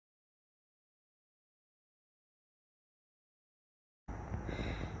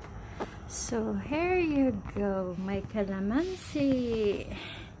So here you go, my Calamansi.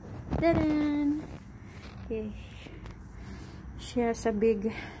 Ta-da! Okay. She has a big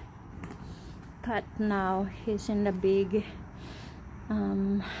pot now. He's in the big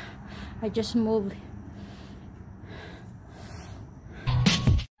I just moved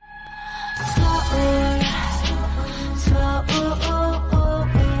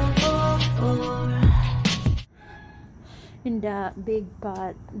in the big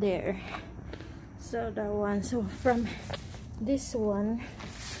pot there. So the one, so from this one,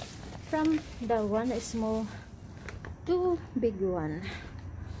 from the one small to big one.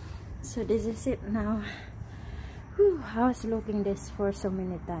 So this is it now. Whew, I was looking this for so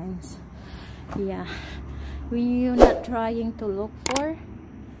many times. Yeah, when you're not trying to look for,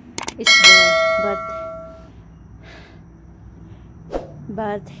 it's there.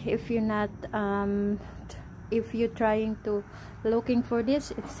 But if you're not if you're trying to looking for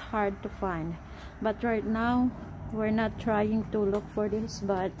this, it's hard to find. But right now we're not trying to look for this,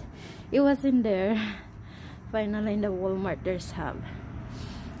 but it was in there. Finally in the Walmart there's have.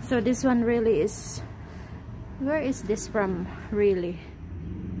 So this one really is, where is this from really?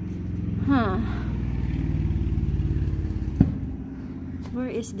 Where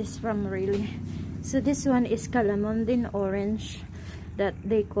is this from really? So this one is Calamondin orange that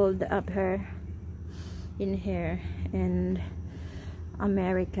they called up here in here in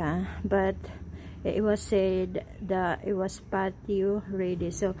America, but it was said that it was patio ready,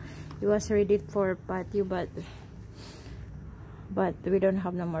 so it was ready for patio, but we don't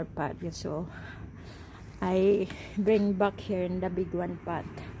have no more patio, so I bring back here in the big one pot.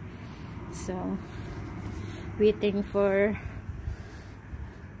 So waiting for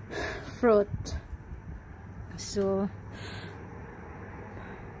fruit. So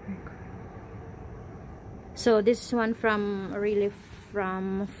this one from really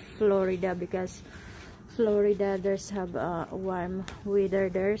from Florida, because Florida there's have a warm weather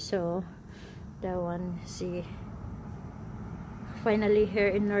there. So that one, see, finally here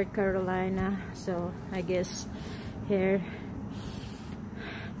in North Carolina. So I guess here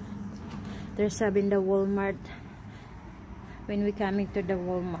there's have in the Walmart when we coming to the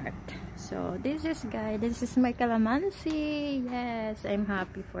Walmart. So this is, guys, this is my Calamansi. Yes, I'm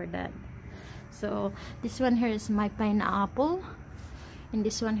happy for that. So this one here is my pineapple, and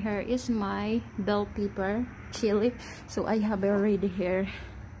this one here is my bell pepper chili. So I have already here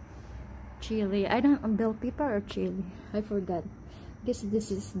chili. I don't know, bell pepper or chili, I forgot. This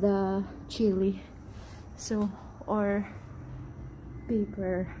is the chili, so, or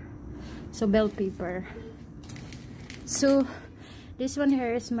pepper, so bell pepper. So this one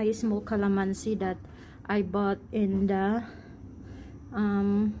here is my small calamansi that I bought in the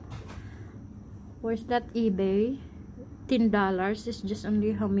where's that, eBay, $10. It's just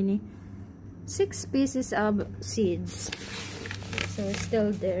only how many, 6 pieces of seeds. So it's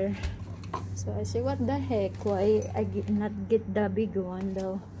still there. So I say, what the heck, why I did not get the big one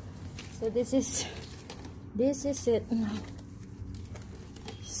though? So this is it now.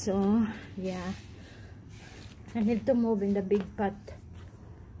 So yeah, I need to move in the big pot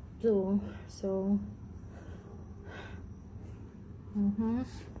too. So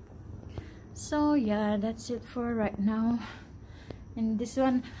so yeah, that's it for right now. And this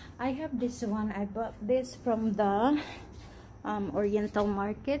one, I have this one, I bought this from the Oriental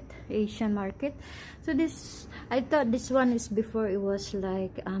market, Asian market. So this, I thought this one is before it was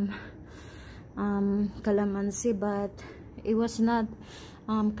like calamansi, but it was not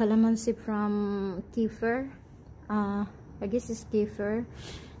calamansi from kefir. I guess it's kefir.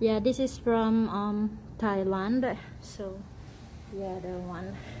 Yeah, this is from Thailand. So yeah, that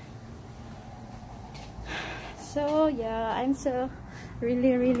one. So yeah, I'm so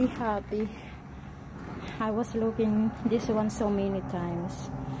really happy. I was looking this one so many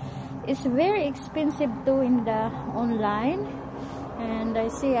times. It's very expensive too in the online, and I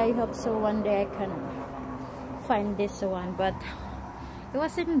hope so one day I can find this one, but it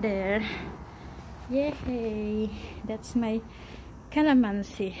wasn't there. Yay, that's my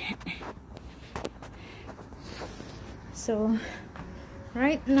Calamansi. So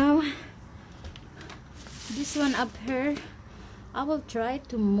right now, this one up here, I will try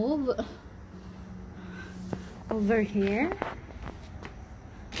to move over here.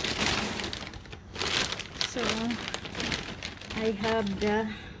 So I have the,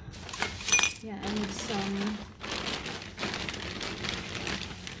 yeah, I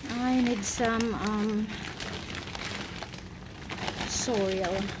need some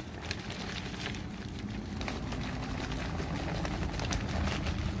soil.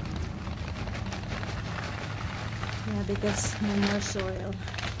 Yeah, because no more soil.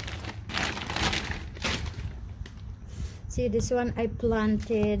 See this one, I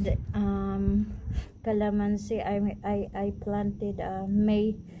planted Calamansi. I planted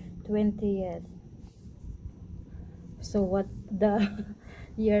May 20th. So what the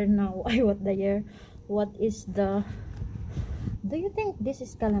year now? What is the? Do you think this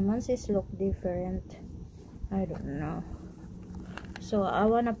is Calamansis look different? I don't know. So I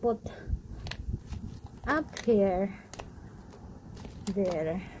wanna put up here,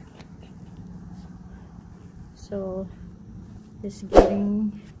 there. So it's getting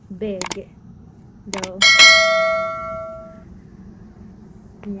big though.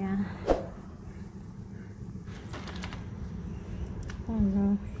 Yeah. Oh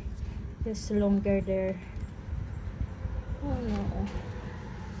no, just longer there. Oh no.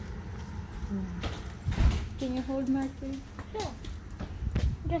 Can you hold Martin? Yeah.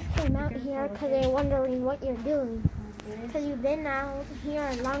 Just came out here because they're wondering what you're doing. Because you've been out here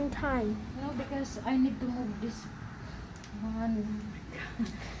a long time. No, because I need to move this one.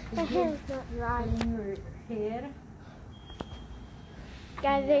 The hair's not dry. Your hair.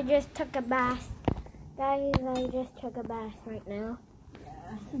 Guys, they just took a bath. Guys, I just took a bath right now.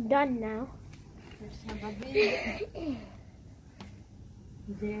 Yeah. It's done now. There's a big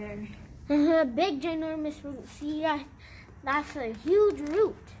there. Big ginormous root. See, that's a huge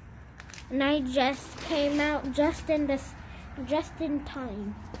root. And I just came out just in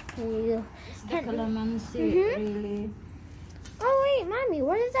time. The Calamansi really. Oh wait, Mommy,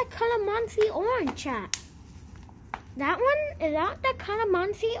 where is that Calamansi orange at? That one? Is that the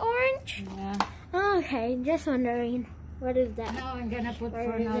Calamansi orange? Yeah. Oh, okay, just wondering. What is that? Now I'm gonna put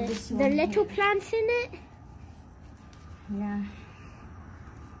Where for is now it? this The one little here. plants in it? Yeah.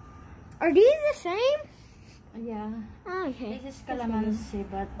 Are these the same? Yeah. Oh, okay. This is Calamansi,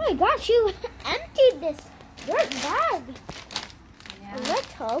 but Oh my gosh, you emptied this dirt bag. yeah. A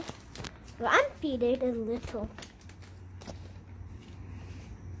little. You emptied it a little.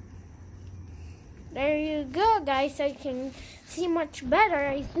 There you go, guys, so you can see much better.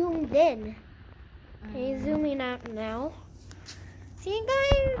 I zoomed in. Okay, zooming out now. See,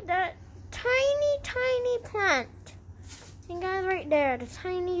 guys, that tiny plant. See, guys, right there, the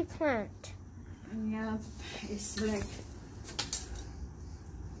tiny plant. Yeah, it's like,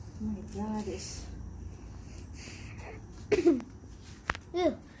 oh my God, it's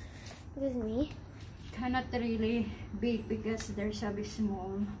Ew, with me. cannot really big because there's a bit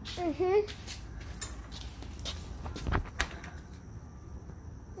small.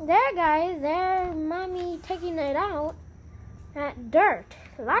 There, guys, there, Mommy taking it out. That dirt,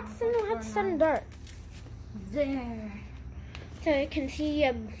 lots and lots of dirt. There. So you can see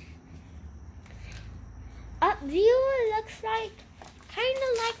a up view. It looks like kind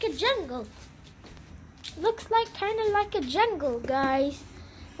of like a jungle. Looks like kind of like a jungle, guys.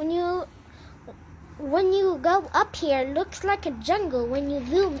 When you go up here, it looks like a jungle when you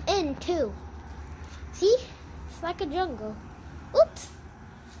zoom in too. See? It's like a jungle. Oops.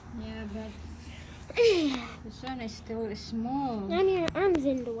 Yeah, but this one is still small. And your arm's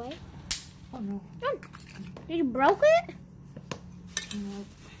in the way. Oh no. Oh, you broke it? No.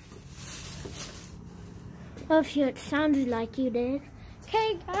 Oh, phew, it sounds like you did.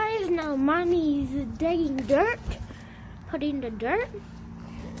 Okay, guys, now Mommy's digging dirt, putting the dirt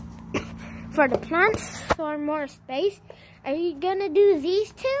for the plants for more space. Are you gonna do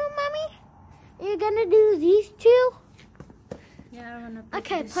these two, Mommy? Are you gonna do these two? Yeah, I wanna put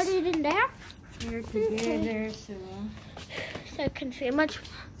Okay, this put it in there. here together, so So I can see much.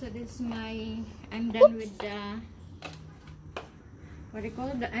 this is my, I'm done with the, what do you call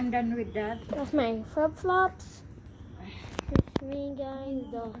it? I'm done with that. That's my flip-flops. That's me, guys,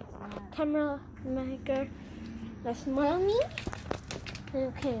 the camera maker. That's Mommy.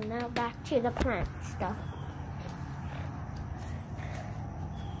 Okay, now back to the plant stuff.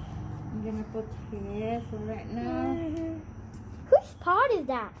 I'm gonna put here for right now. Whose pot is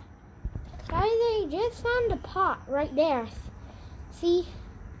that? Guys, I just found a pot right there. See?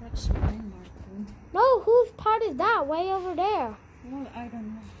 That's mine, Martin. No, whose pot is that? Way over there. Well, I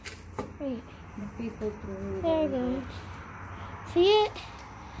don't know. Wait, The people throw it there over. you go. See it?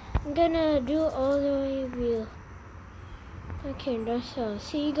 I'm gonna do all the way view. Okay, that's all.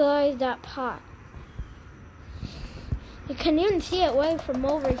 See, guys, that pot. You can even see it way from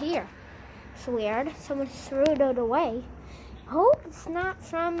over here. It's weird. Someone threw it away. Hope it's not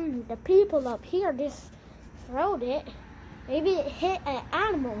from the people up here. Just throwed it. Maybe it hit an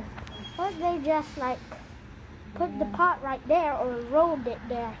animal. Or they just like put the pot right there or rolled it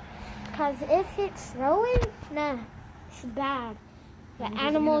there. Because if it's throwing, nah, it's bad. The I'm just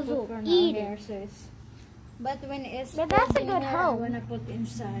animals gonna will put for now eat here, it. so it's But when it's But that's a in good here, home. I wanna put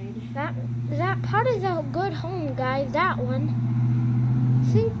inside. That part is a good home, guys. That one.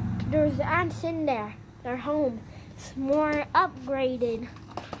 I think there's ants in there. Their home. It's more upgraded.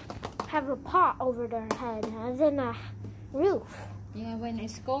 Have a pot over their head, as in a roof. Yeah, when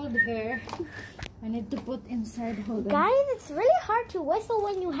it's cold here, I need to put inside. Hold on. Guys, it's really hard to whistle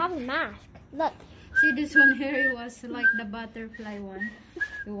when you have a mask. Look. See this one here, it was like the butterfly one.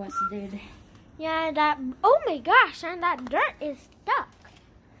 It was dead. Yeah, that. Oh my gosh, and that dirt is stuck.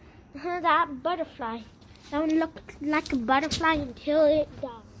 That butterfly. That one looked like a butterfly until it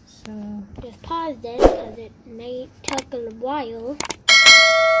died. So Just pause this because it may take a while.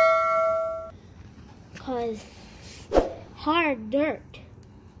 Because hard dirt.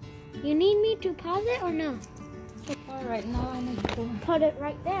 You need me to pause it or no? alright, now I need to Put it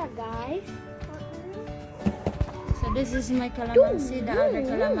right there, guys. So this is my calamansi, the other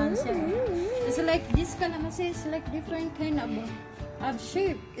calamansi. It's like this calamansi is like different kind of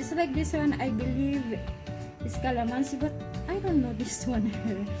shape. It's like this one, I believe is calamansi, but I don't know this one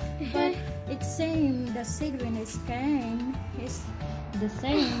here. But it's same, the seed when it's came is the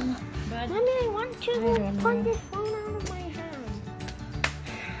same. But Mommy, I want to don't pull know. this phone out of my hand.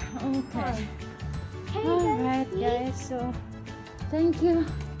 okay. Hey Alright guys, so thank you.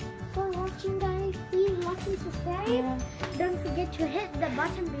 for watching, guys. Please like and subscribe. Yeah. Don't forget to hit the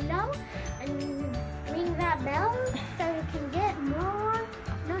button below and ring that bell so you can get more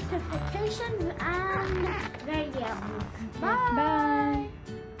notifications and videos. Bye. Bye.